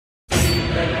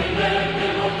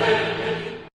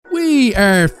We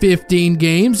are 15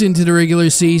 games into the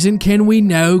regular season. Can we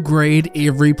now grade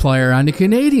every player on the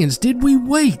Canadiens? Did we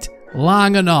wait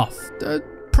long enough?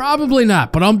 Probably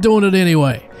not, but I'm doing it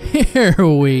anyway. Here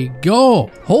we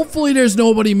go. Hopefully there's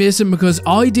nobody missing because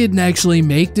I didn't actually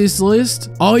make this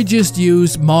list. I just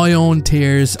used my own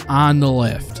tiers on the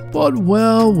left. But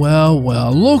well,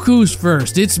 look who's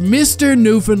first. It's Mr.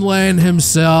 Newfoundland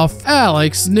himself,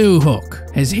 Alex Newhook.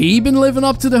 Has he been living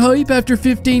up to the hype after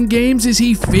 15 games? Is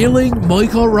he filling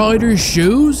Michael Ryder's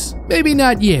shoes? Maybe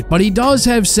not yet, but he does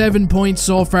have 7 points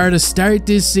so far to start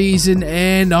this season,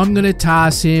 and I'm gonna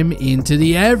toss him into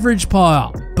the average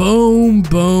pile. Boom,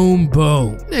 boom,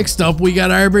 boom. Next up, we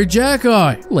got Arbor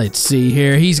Jacki. Let's see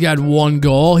here. He's got 1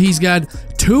 goal. He's got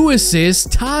 2 assists,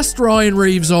 tossed Ryan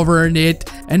Reeves over a net,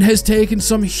 and has taken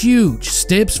some huge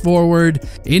steps forward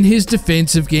in his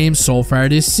defensive game so far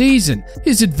this season.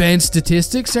 His advanced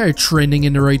statistics are trending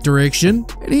in the right direction,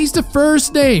 and he's the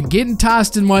first name getting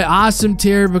tossed in my awesome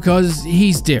tier because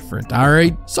he's different,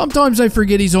 alright? Sometimes I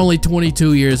forget he's only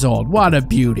 22 years old. What a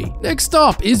beauty. Next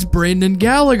up is Brendan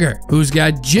Gallagher, who's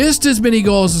got just as many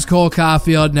goals as Cole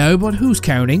Caulfield now, but who's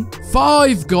counting?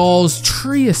 5 goals,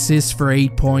 3 assists for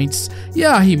 8 points.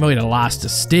 Yeah, he might have lost a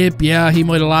step. Yeah, he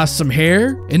might have lost some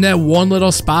hair in that one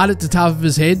little spot at the top of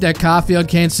his head that Caulfield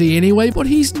can't see anyway, but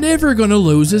he's never gonna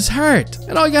lose his heart.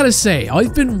 And I gotta say,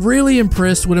 I've been really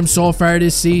impressed with him so far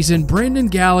this season. Brendan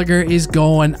Gallagher is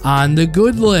going on the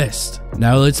good list.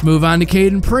 Now let's move on to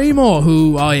Caden Primo,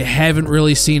 who I haven't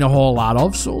really seen a whole lot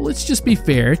of, so let's just be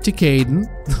fair to Caden.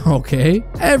 Okay,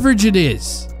 average it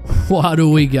is. What do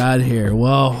we got here?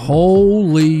 Well,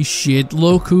 holy shit,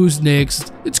 look who's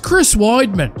next. It's Chris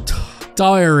Weidman.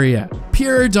 Diarrhea.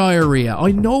 Pure diarrhea.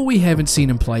 I know we haven't seen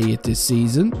him play yet this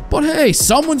season, but hey,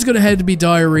 someone's gonna have to be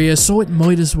diarrhea, so it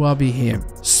might as well be him.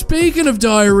 Speaking of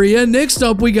diarrhea, next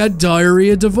up we got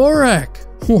Diarrhea Dvorak.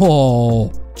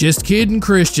 Whoa. Just kidding,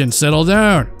 Christian, settle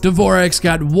down. Dvorak's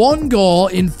got 1 goal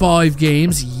in 5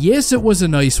 games. Yes, it was a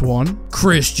nice one.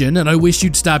 Christian, and I wish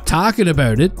you'd stop talking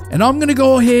about it. And I'm gonna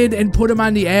go ahead and put him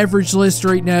on the average list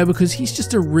right now because he's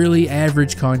just a really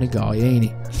average kind of guy, ain't he?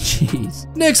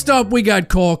 Jeez. Next up, we got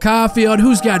Cole Caulfield,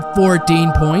 who's got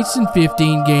 14 points in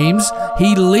 15 games.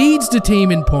 He leads the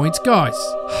team in points, guys.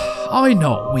 I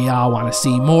know we all want to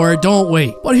see more, don't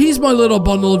we? But he's my little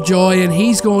bundle of joy, and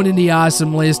he's going in the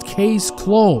awesome list. Case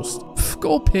closed.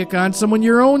 Go pick on someone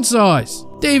your own size.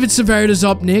 David Savarda's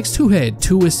up next, who had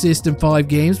 2 assists in 5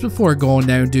 games before going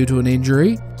down due to an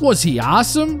injury. Was he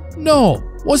awesome? No.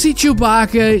 Was he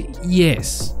Chewbacca?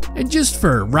 Yes. And just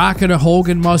for rocking a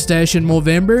Hogan mustache in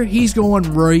Movember, he's going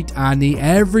right on the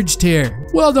average tier.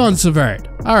 Well done, Savard.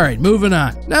 Alright, moving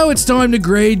on. Now it's time to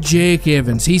grade Jake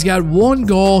Evans. He's got 1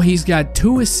 goal, he's got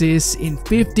 2 assists in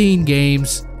 15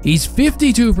 games. He's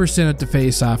 52% at the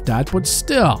face-off dot, but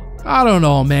still, I don't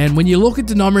know, man. When you look at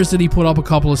the numbers that he put up a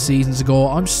couple of seasons ago,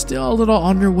 I'm still a little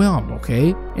underwhelmed,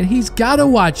 okay? And he's got to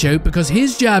watch out because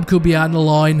his job could be on the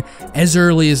line as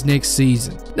early as next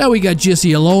season. Now we got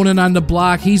Jesse Alonen on the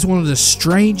block. He's one of the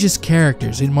strangest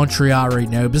characters in Montreal right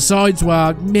now, besides,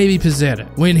 well, maybe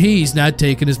Pizzetta, when he's not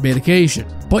taking his medication.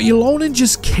 But Alonen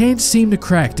just can't seem to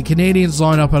crack the Canadiens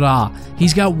lineup at all.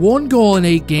 He's got 1 goal in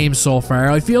 8 games so far.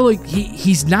 I feel like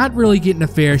he's not really getting a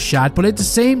fair shot, but at the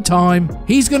same time,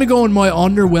 he's going to go in my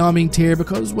underwhelming tier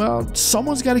because, well,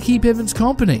 someone's got to keep Evans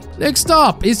company. Next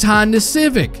up is Honda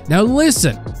Civic. Now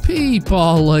listen,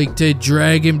 people like to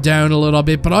drag him down a little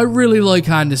bit, but I really like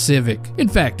Honda Civic. In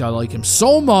fact, I like him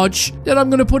so much that I'm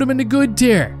going to put him in the good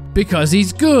tier. Because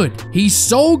he's good. He's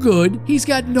so good, he's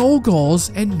got no goals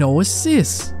and no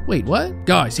assists. Wait, what?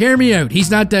 Guys, hear me out. He's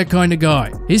not that kind of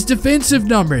guy. His defensive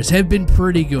numbers have been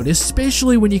pretty good,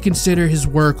 especially when you consider his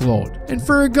workload. And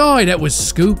for a guy that was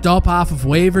scooped up off of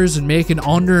waivers and making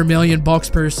under $1 million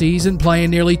per season,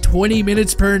 playing nearly 20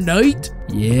 minutes per night,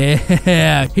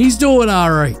 yeah, he's doing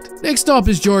alright. Next up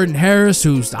is Jordan Harris,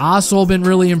 who's also been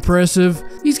really impressive.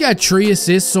 He's got 3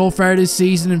 assists so far this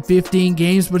season in 15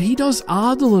 games, but he does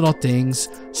all the little things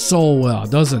so well,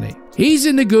 doesn't he? He's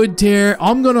in the good tier.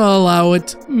 I'm gonna allow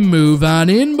it. Move on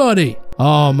in, buddy.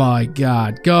 Oh my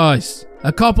god, guys.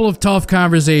 A couple of tough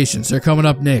conversations are coming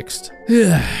up next.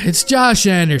 It's Josh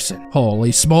Anderson.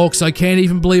 Holy smokes, I can't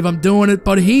even believe I'm doing it,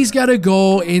 but he's gotta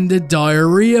go in the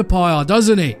diarrhea pile,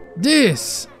 doesn't he?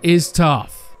 This is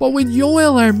tough. But when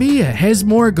Yoel Armia has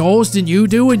more goals than you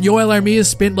do and Yoel Armia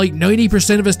spent like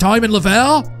 90% of his time in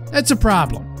Laval, that's a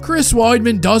problem. Chris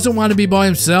Weidman doesn't want to be by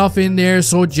himself in there,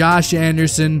 so Josh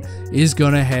Anderson is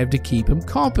going to have to keep him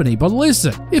company. But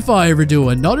listen, if I ever do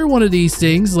another one of these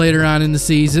things later on in the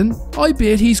season, I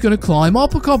bet he's going to climb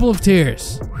up a couple of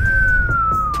tiers.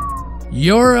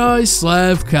 Yuri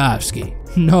Slafkovsky.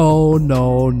 No,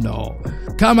 no, no.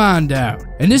 Come on down.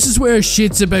 And this is where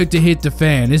shit's about to hit the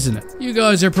fan, isn't it? You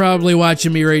guys are probably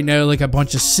watching me right now like a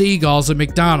bunch of seagulls at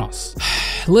McDonald's.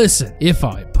 Listen, if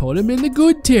I put him in the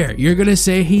good tier, you're gonna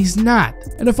say he's not.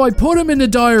 And if I put him in the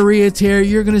diarrhea tier,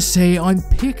 you're gonna say I'm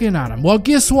picking on him. Well,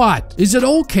 guess what? Is it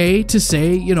okay to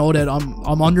say, you know, that I'm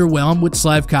underwhelmed with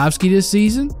Slavkovsky this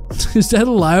season? Is that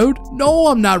allowed? No,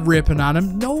 I'm not ripping on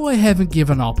him. No, I haven't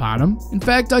given up on him. In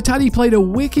fact, I thought he played a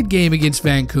wicked game against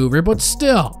Vancouver, but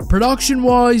still,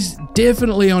 production-wise,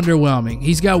 definitely underwhelming.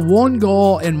 He's got 1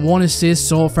 goal and 1 assist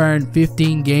so far in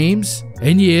 15 games.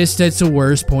 And yes, that's a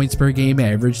worse points per game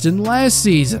average than last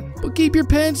season. But keep your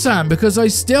pants on, because I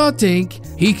still think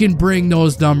he can bring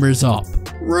those numbers up.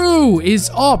 Rue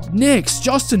is up next.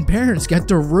 Justin Barron's got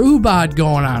the Rue bod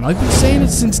going on. I've been saying it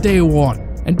since day one.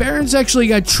 And Barron's actually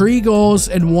got 3 goals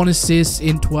and 1 assist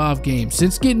in 12 games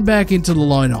since getting back into the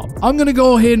lineup. I'm going to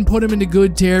go ahead and put him in the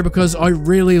good tier because I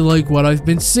really like what I've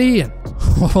been seeing.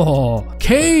 Oh,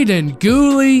 Caden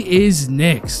Gooley is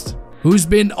next, who's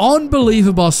been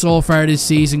unbelievable so far this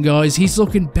season, guys. He's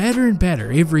looking better and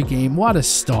better every game. What a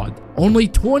stud. Only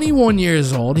 21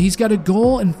 years old, he's got a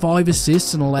goal and 5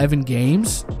 assists in 11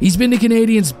 games. He's been the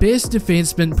Canadiens' best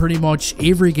defenseman pretty much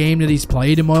every game that he's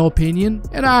played, in my opinion.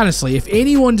 And honestly, if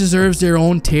anyone deserves their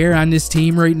own tier on this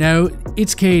team right now,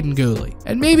 it's Caden Gooley.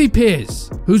 And maybe Piz,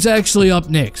 who's actually up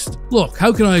next. Look,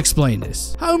 how can I explain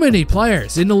this? How many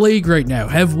players in the league right now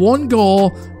have 1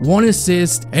 goal, 1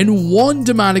 assist, and 1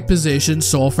 demonic possession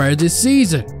so far this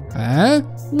season? Huh?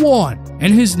 1.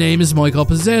 And his name is Michael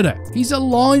Pezzetta. He's a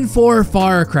line 4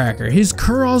 firecracker. His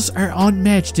curls are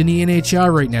unmatched in the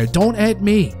NHL right now. Don't at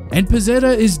me. And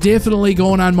Pezzetta is definitely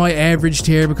going on my average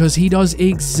tier because he does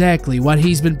exactly what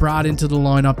he's been brought into the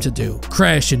lineup to do.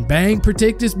 Crash and bang,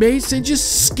 protect his mates, and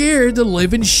just scare the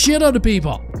living shit out of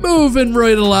people. Moving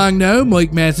right along now,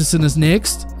 Mike Matheson is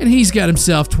next. And he's got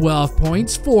himself 12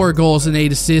 points, 4 goals and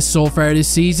 8 assists so far this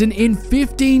season in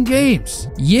 15 games.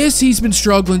 Yes, he's been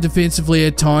struggling defensively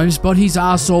at times, but he's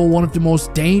also one of the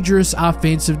most dangerous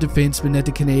offensive defensemen that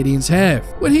the Canadiens have.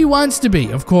 When he wants to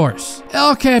be, of course.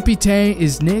 El Capitan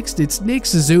is next. It's Nick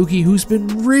Suzuki, who's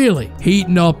been really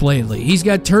heating up lately. He's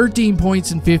got 13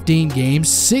 points in 15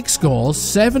 games, 6 goals,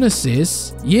 7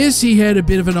 assists. Yes, he had a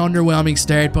bit of an underwhelming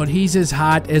start, but he's as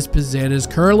hot as Pezzetta's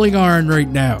curling iron right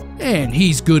now. And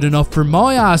he's good enough for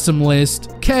my awesome list.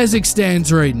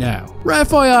 Kazakhstan's right now.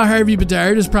 Raphael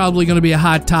Harvey-Bedard is probably going to be a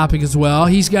hot topic as well.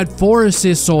 He's got 4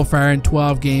 assists so far in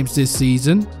 12 games this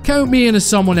season. Count me in as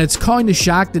someone that's kind of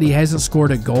shocked that he hasn't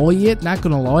scored a goal yet. Not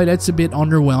going to lie, that's a bit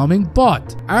underwhelming.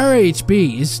 But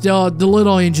RHB is still the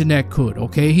little engine that could,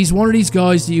 okay? He's one of these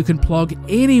guys that you can plug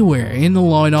anywhere in the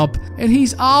lineup, and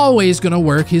he's always going to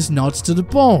work his nuts to the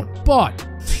bone. But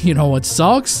you know what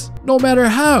sucks? No matter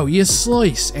how you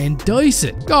slice and dice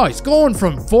it. Guys, going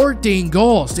from 14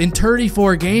 goals in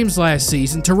 34 games last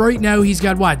season to right now he's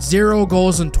got, what, 0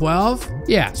 goals in 12?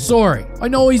 Yeah, sorry. I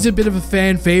know he's a bit of a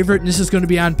fan favorite and this is going to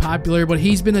be unpopular, but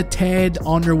he's been a tad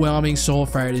underwhelming so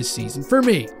far this season for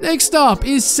me. Next up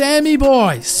is Sammy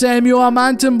Boy, Samuel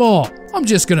Montembeault. I'm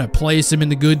just going to place him in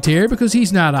the good tier because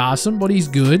he's not awesome, but he's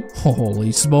good.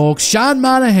 Holy smokes, Sean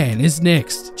Monahan is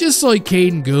next. Just like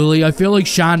Caden Gooley, I feel like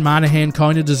Sean Monahan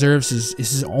kind of deserves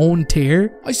his own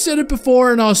tier. I said it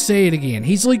before and I'll say it again.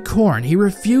 He's like corn. He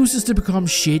refuses to become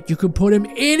shit. You could put him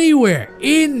anywhere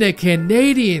in the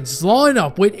Canadiens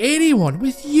lineup with anyone,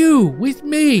 with you, with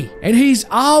me. And he's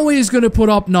always going to put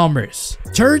up numbers.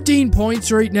 13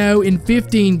 points right now in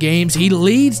 15 games. He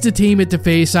leads the team at the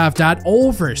faceoff dot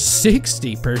over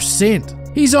 60%.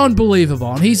 He's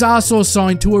unbelievable, and he's also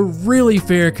signed to a really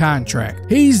fair contract.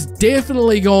 He's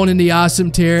definitely going in the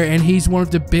awesome tier, and he's one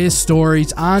of the best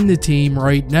stories on the team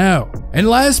right now. And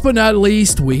last but not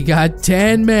least, we got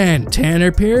 10 man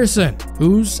Tanner Pearson,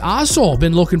 who's also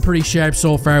been looking pretty sharp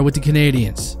so far with the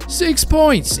Canadiens. 6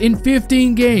 points in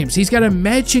 15 games. He's got a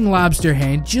matching lobster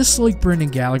hand just like Brendan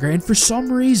Gallagher, and for some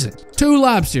reason, 2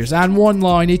 lobsters on one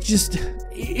line,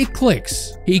 it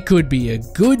clicks. He could be a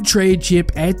good trade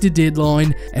chip at the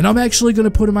deadline, and I'm actually going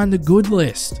to put him on the good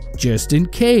list. Just in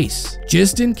case.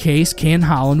 Just in case Ken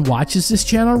Holland watches this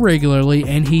channel regularly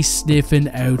and he's sniffing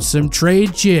out some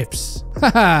trade chips.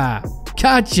 Haha,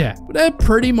 gotcha. But that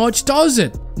pretty much does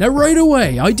it. Now right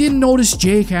away, I didn't notice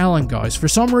Jake Allen, guys. For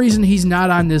some reason, he's not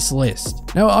on this list.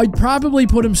 Now, I'd probably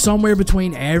put him somewhere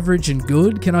between average and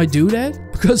good. Can I do that?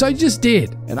 because I just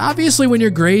did. And obviously when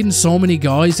you're grading so many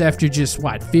guys after just,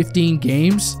 what, 15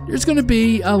 games, there's going to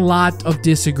be a lot of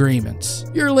disagreements.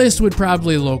 Your list would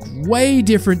probably look way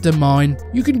different than mine.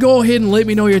 You can go ahead and let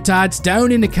me know your thoughts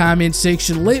down in the comment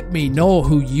section. Let me know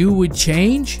who you would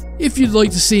change. If you'd like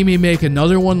to see me make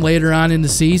another one later on in the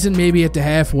season, maybe at the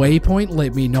halfway point,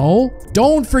 let me know.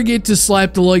 Don't forget to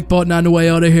slap the like button on the way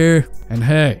out of here. And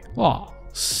hey, I'll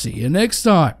see you next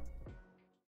time.